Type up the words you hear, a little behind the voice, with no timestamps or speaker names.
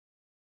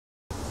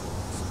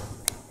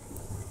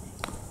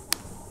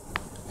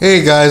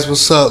Hey guys,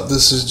 what's up?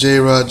 This is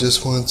J-Rod.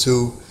 Just wanted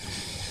to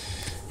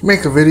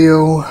make a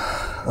video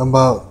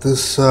about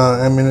this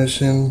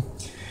ammunition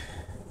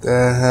that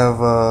I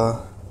have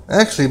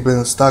actually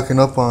been stocking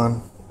up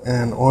on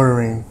and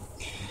ordering.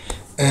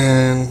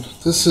 And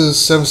this is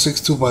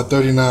 7.62 by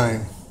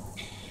 39.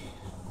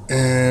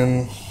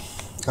 And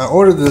I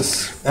ordered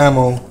this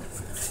ammo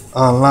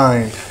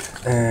online,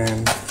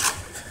 and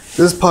this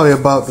is probably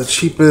about the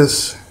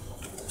cheapest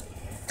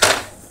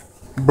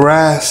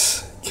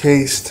brass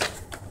cased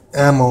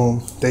ammo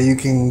that you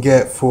can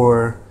get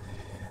for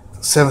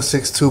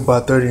 7.62 by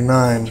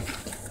 39.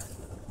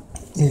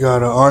 You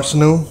got an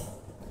Arsenal,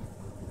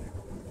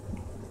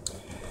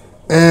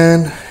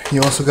 and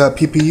you also got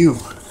PPU.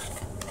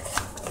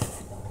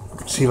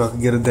 See if I can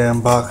get a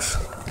damn box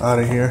out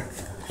of here.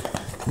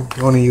 I'm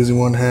only using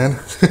one hand.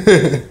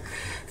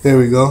 There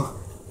we go.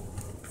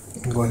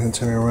 Go ahead and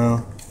turn it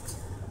around.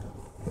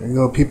 There you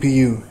go,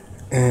 PPU.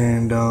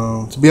 And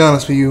to be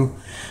honest with you,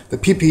 the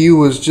PPU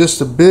was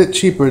just a bit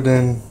cheaper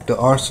than the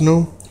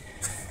Arsenal,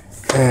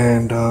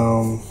 and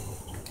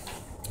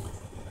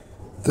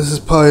this is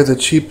probably the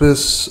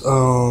cheapest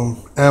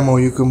ammo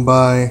you can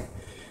buy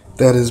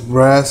that is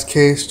brass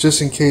case,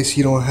 just in case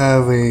you don't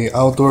have a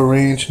outdoor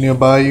range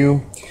nearby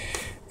you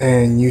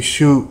and you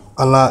shoot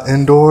a lot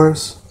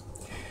indoors.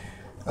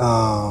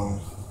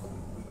 The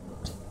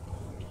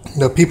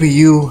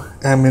PPU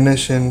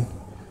ammunition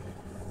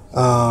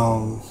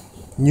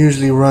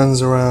usually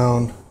runs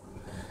around,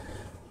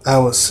 I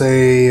would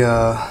say,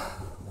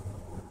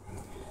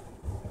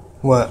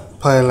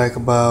 probably like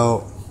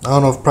about, I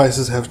don't know if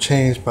prices have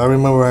changed, but I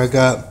remember I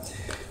got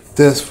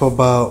this for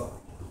about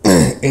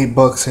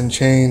 $8 and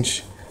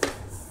change.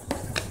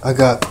 I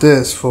got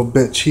this for a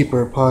bit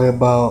cheaper, probably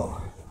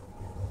about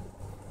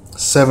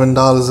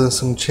 $7 and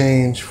some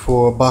change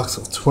for a box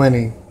of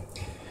 20.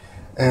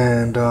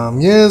 And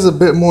yeah, it's a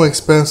bit more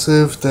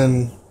expensive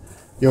than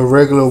your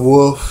regular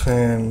Wolf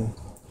and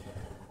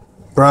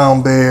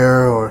Brown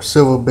Bear or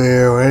Silver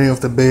Bear or any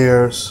of the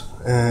bears,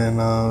 and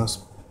it's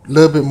a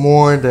little bit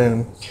more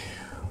than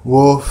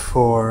Wolf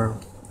or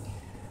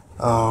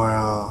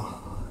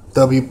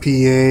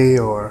WPA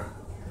or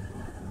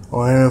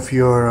any of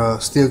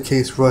your steel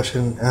case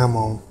Russian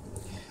ammo.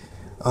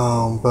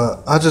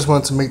 But I just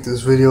wanted to make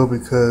this video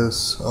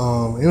because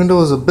even though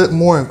it was a bit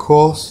more in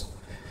cost,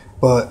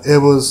 but it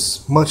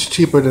was much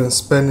cheaper than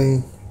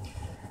spending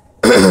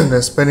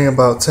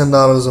about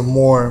 $10 or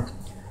more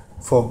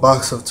for a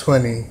box of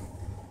 20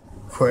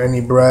 for any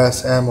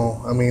brass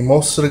ammo. I mean,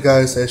 most of the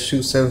guys that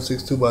shoot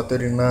 7.62 by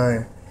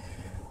 39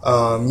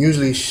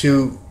 usually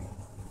shoot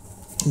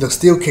the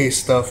steel case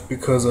stuff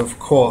because of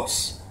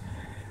cost,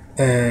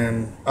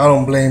 and I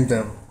don't blame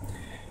them.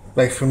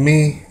 Like for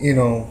me, you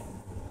know,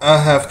 I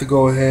have to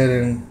go ahead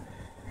and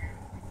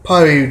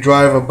probably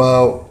drive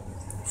about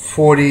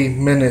 40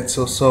 minutes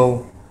or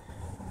so,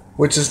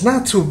 which is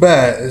not too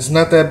bad. It's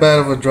not that bad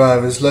of a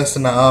drive. It's less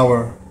than an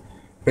hour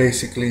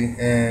basically,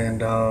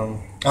 and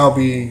I'll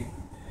be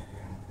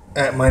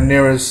at my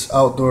nearest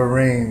outdoor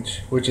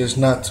range, which is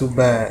not too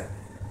bad.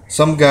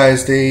 Some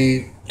guys,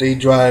 they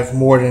drive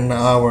more than an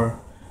hour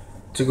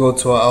to go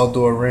to an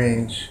outdoor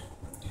range,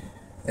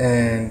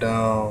 and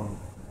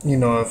you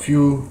know, if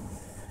you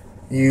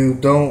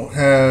don't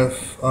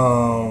have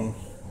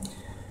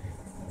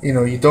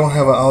you don't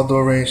have an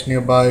outdoor range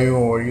nearby you,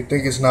 or you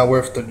think it's not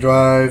worth the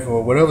drive,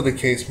 or whatever the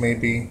case may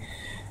be,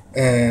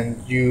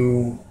 and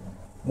you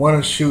want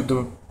to shoot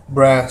the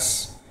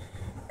brass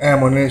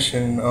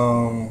ammunition,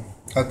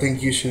 I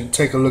think you should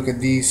take a look at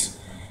these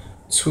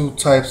two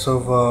types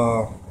of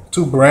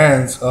two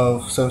brands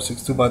of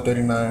 7.62 by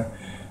 39,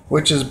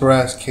 which is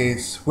brass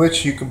case,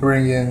 which you could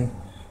bring in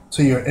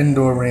to your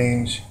indoor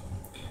range.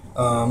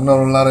 I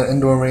know a lot of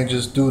indoor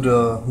ranges do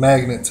the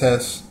magnet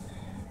test,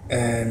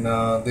 and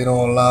they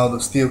don't allow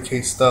the steel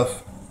case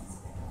stuff.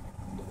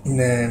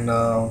 And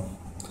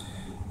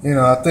you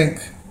know, I think,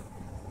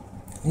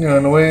 you know,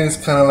 in a way it's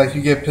kind of like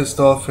you get pissed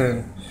off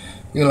and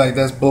you're like,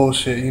 that's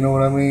bullshit, you know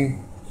what I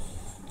mean?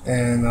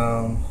 And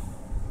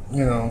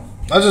you know,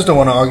 I just don't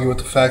want to argue with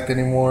the fact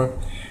anymore,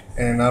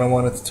 and I don't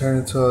want it to turn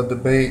into a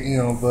debate, you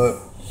know, but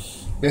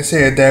they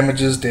say it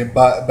damages their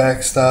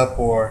backstop,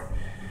 or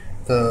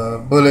the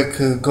bullet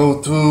could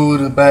go through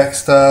the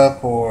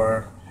backstop,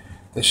 or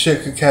the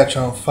shit could catch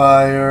on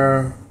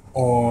fire,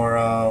 or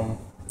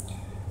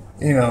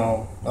you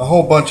know, a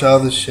whole bunch of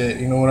other shit,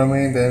 you know what I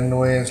mean? Then in the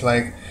way it's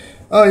like,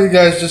 oh, you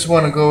guys just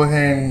want to go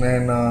ahead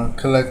and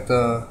collect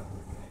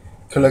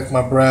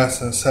my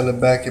brass and sell it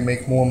back and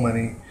make more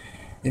money,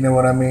 you know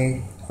what I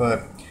mean?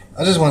 But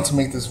I just want to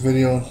make this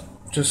video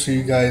just so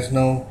you guys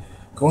know.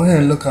 Go ahead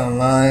and look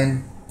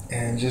online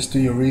and just do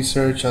your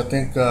research. I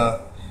think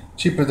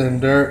Cheaper Than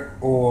Dirt,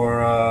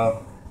 or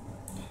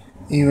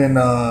even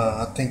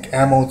I think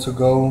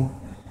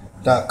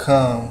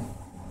ammo2go.com,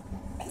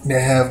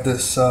 they have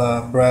this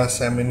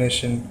brass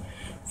ammunition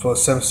for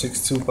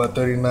 7.62 by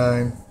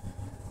 39,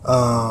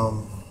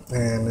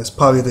 and it's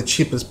probably the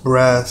cheapest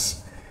brass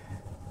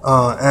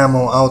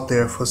ammo out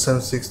there for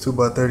 7.62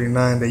 by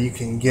 39 that you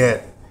can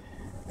get.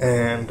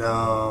 And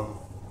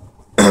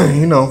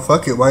you know,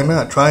 fuck it, why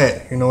not? Try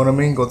it. You know what I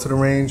mean? Go to the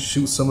range,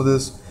 shoot some of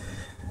this,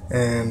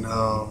 and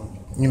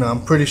you know,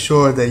 I'm pretty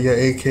sure that your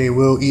AK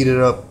will eat it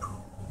up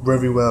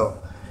very well.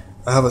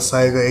 I have a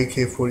Saiga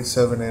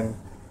AK-47, and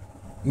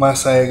my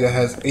Saiga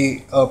has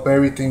ate up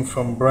everything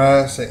from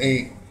brass, and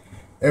ate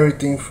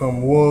everything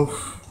from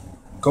wolf,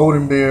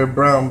 golden bear,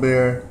 brown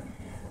bear.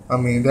 I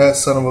mean, that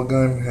son of a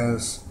gun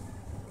has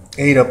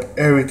ate up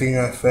everything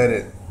I fed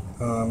it.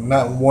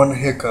 Not one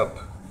hiccup.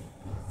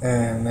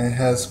 And it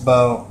has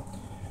about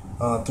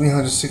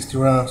 360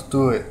 rounds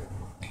through it.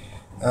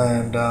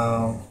 And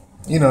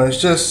you know,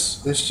 it's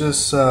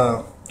just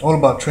all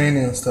about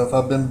training and stuff.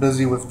 I've been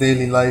busy with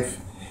daily life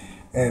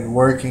and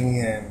working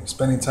and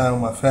spending time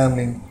with my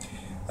family.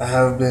 I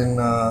haven't been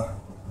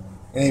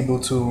able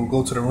to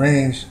go to the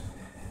range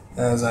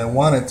as I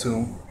wanted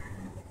to,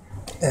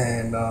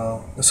 and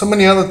there's so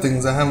many other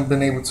things. I haven't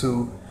been able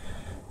to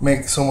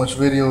make so much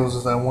videos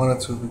as I wanted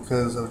to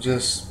because of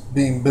just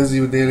being busy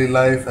with daily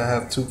life. I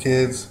have 2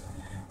 kids,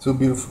 2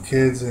 beautiful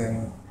kids,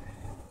 and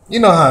you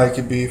know how it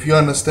could be. If you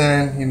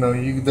understand, you know,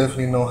 you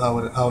definitely know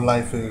how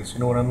life is. You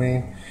know what I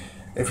mean?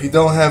 If you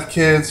don't have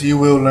kids, you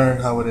will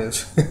learn how it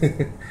is.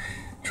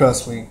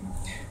 Trust me.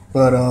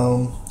 But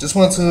just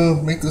want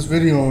to make this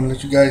video and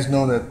let you guys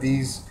know that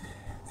these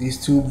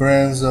 2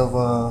 brands of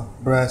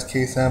brass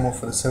case ammo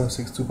for the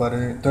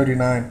 7.62 x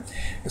 39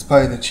 is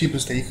probably the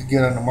cheapest that you could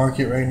get on the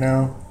market right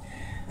now,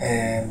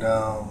 and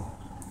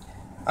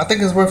I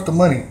think it's worth the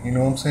money. You know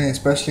what I'm saying?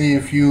 Especially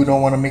if you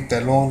don't want to make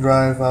that long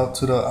drive out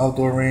to the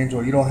outdoor range,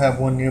 or you don't have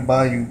one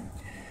nearby you.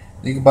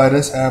 You can buy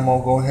this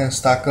ammo, go ahead and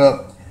stock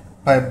up.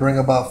 Probably bring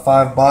about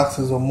 5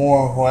 boxes or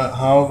more,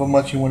 however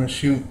much you want to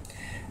shoot,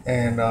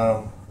 and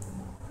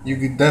you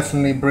could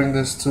definitely bring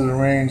this to the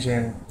range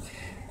and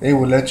they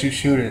will let you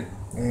shoot it,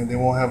 and they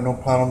won't have no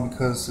problem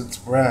because it's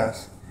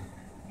brass.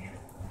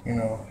 You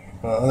know,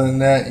 but other than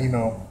that, you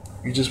know,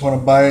 you just want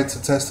to buy it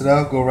to test it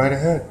out, go right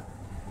ahead.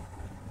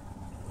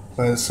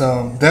 But it's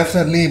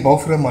definitely,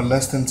 both of them are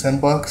less than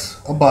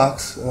 $10 a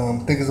box. I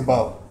think it's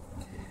about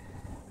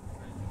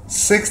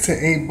 $6 to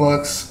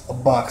 $8 a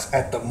box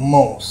at the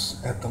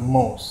most. At the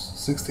most,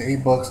 $6 to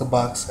 $8 a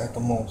box at the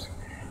most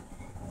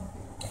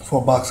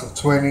for a box of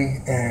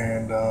 20.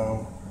 And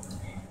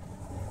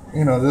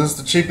you know, this is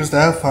the cheapest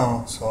that I've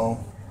found.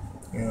 So,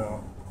 you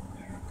know,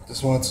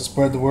 just wanted to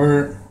spread the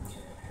word.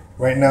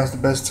 Right now is the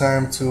best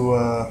time to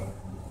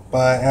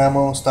buy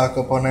ammo, stock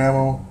up on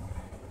ammo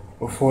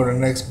before the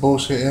next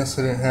bullshit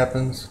incident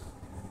happens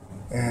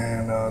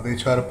and they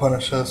try to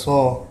punish us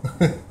all.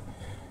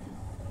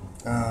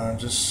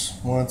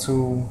 Just want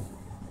to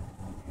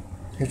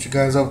hit you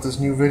guys up with this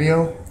new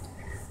video,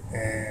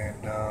 and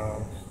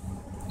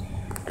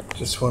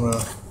just want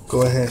to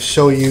go ahead and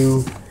show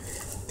you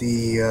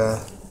the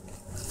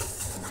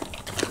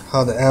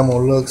how the ammo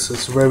looks.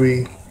 It's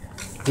very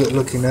good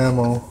looking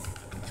ammo.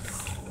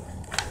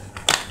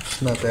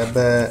 It's not that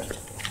bad.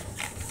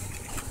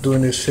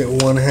 Doing this shit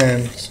with one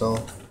hand,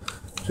 so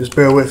just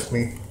bear with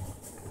me.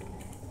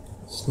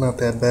 It's not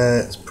that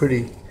bad. It's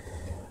pretty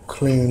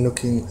clean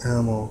looking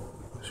ammo,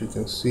 as you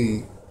can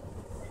see.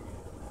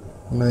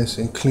 Nice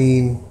and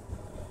clean,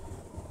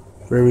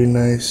 very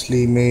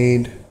nicely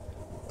made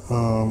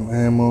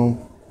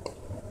ammo.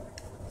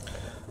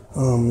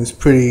 It's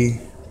pretty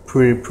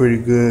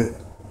good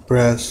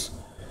brass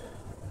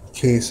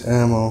case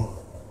ammo.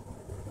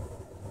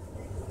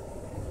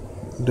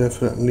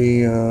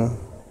 Definitely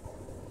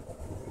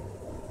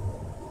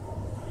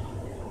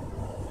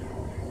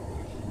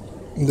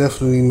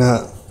definitely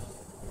not,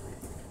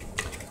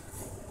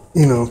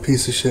 you know,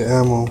 piece of shit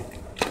ammo.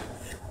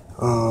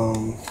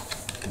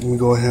 Let me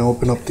go ahead and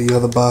open up the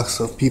other box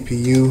of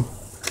PPU.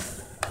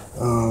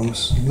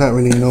 It's not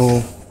really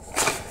no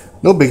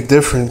big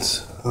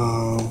difference.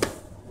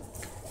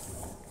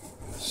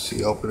 Let's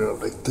see, open it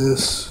up like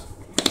this.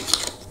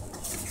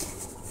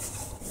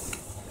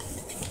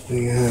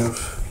 There you have.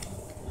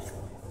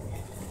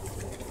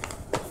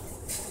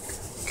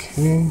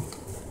 Okay.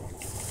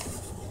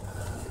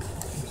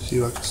 See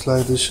if I can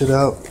slide this shit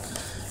out.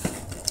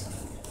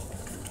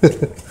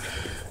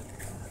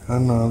 I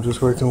know, I'm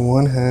just working with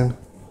one hand.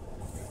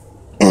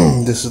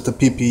 This is the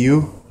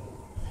PPU.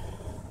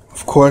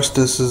 Of course,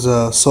 this is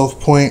a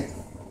soft point.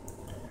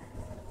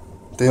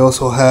 They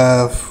also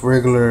have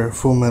regular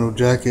full metal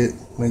jacket,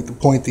 like the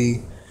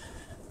pointy,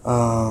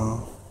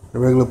 the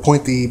regular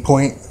pointy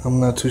point. I'm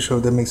not too sure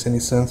if that makes any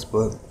sense,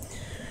 but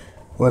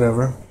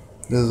whatever.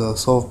 This is a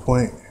soft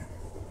point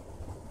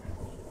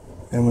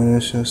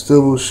ammunition.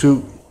 Still will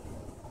shoot.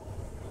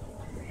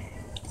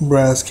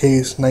 Brass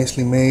case,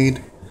 nicely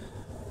made.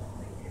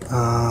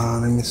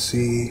 Let me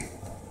see.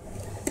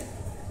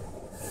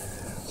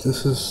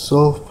 This is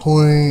soft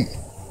point.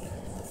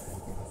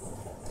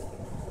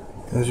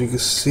 As you can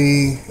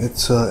see,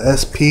 it's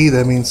SP.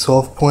 That means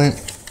soft point.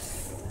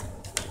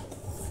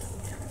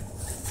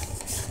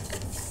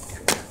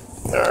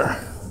 There.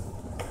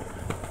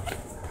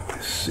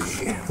 Let's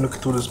see. Looking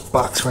through this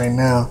box right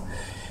now.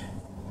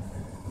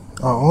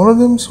 Are all of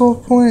them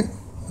soft point?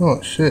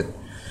 Oh shit!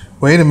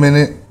 Wait a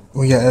minute.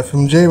 We got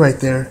FMJ right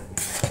there.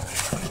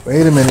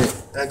 Wait a minute,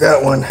 I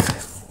got one.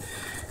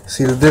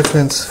 See the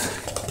difference?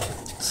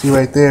 See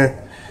right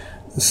there?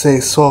 It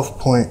says Soft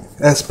Point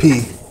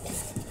SP.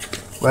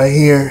 Right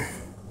here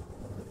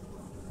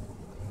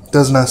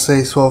does not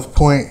say Soft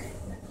Point.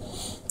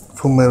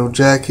 Full Metal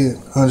Jacket,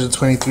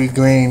 123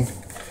 grain.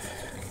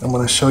 I'm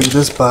gonna show you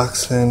this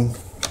box and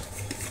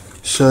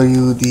show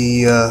you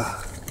the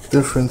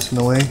difference in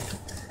a way.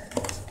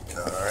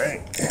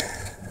 Alright,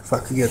 if I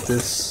could get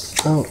this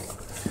out,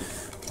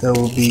 that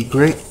would be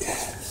great.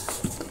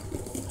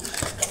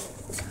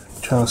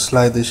 Trying to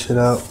slide this shit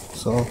out,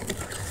 so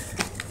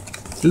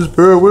just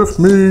bear with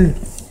me.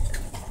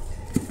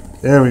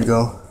 There we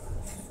go.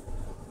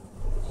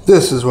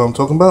 This is what I'm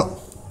talking about.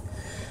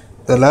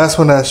 The last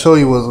one I showed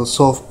you was a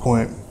Soft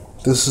Point.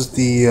 This is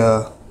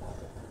the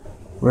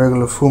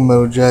regular Full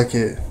Metal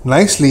Jacket.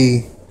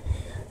 Nicely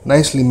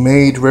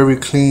made, very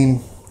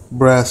clean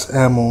brass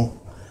ammo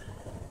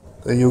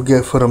that you'll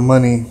get for the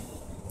money.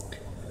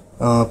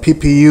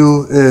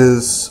 PPU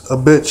is a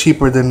bit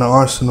cheaper than the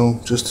Arsenal,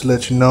 just to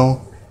let you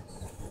know.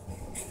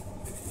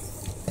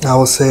 I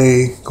would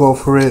say go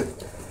for it,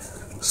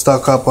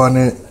 stock up on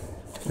it.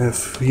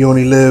 If you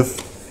only live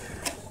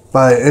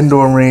by an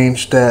indoor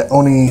range that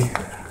only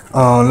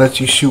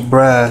lets you shoot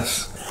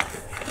brass,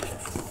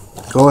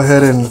 go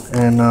ahead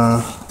and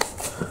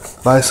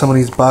buy some of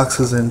these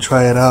boxes and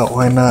try it out.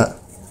 Why not?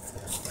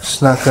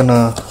 It's not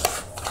gonna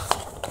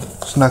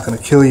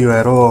kill you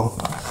at all.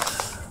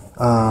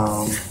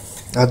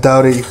 I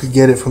doubt it. You could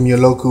get it from your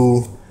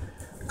local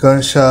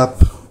gun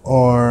shop,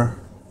 or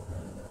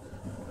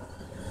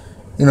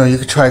you know, you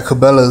could try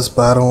Cabela's,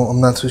 but I'm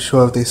not too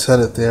sure if they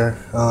sell it there.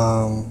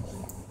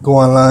 Go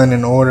online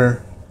and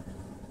order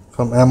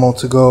from Ammo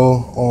to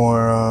Go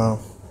or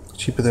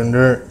Cheaper Than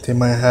Dirt. They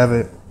might have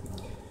it.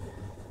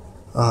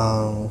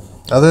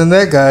 Other than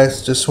that,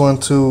 guys, just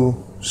want to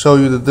show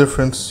you the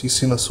difference. You've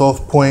seen a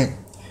Soft Point,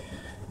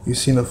 you've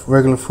seen a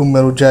regular Full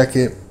Metal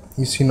Jacket,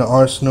 you've seen the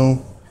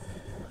Arsenal.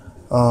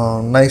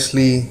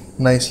 Nicely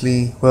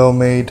well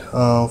made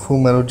Full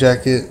Metal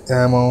Jacket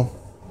ammo.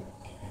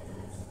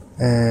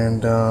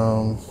 And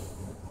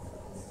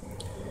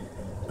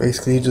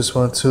basically just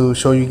want to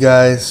show you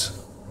guys,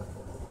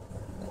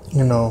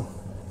 you know,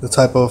 the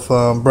type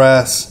of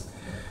brass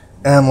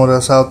ammo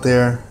that's out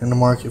there in the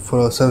market for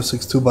a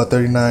 7.62 x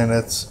 39.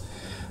 That's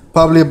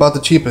probably about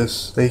the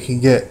cheapest they can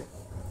get.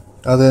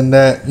 Other than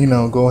that, you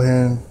know, go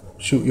ahead and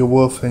shoot your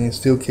wolf and your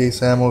steel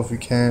case ammo if you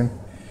can.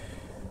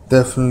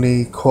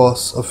 Definitely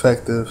cost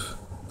effective.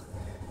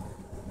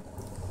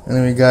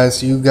 Anyway,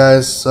 guys, you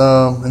guys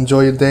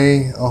enjoy your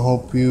day. I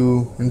hope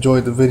you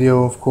enjoyed the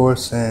video, of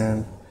course,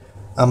 and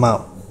I'm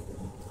out.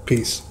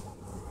 Peace.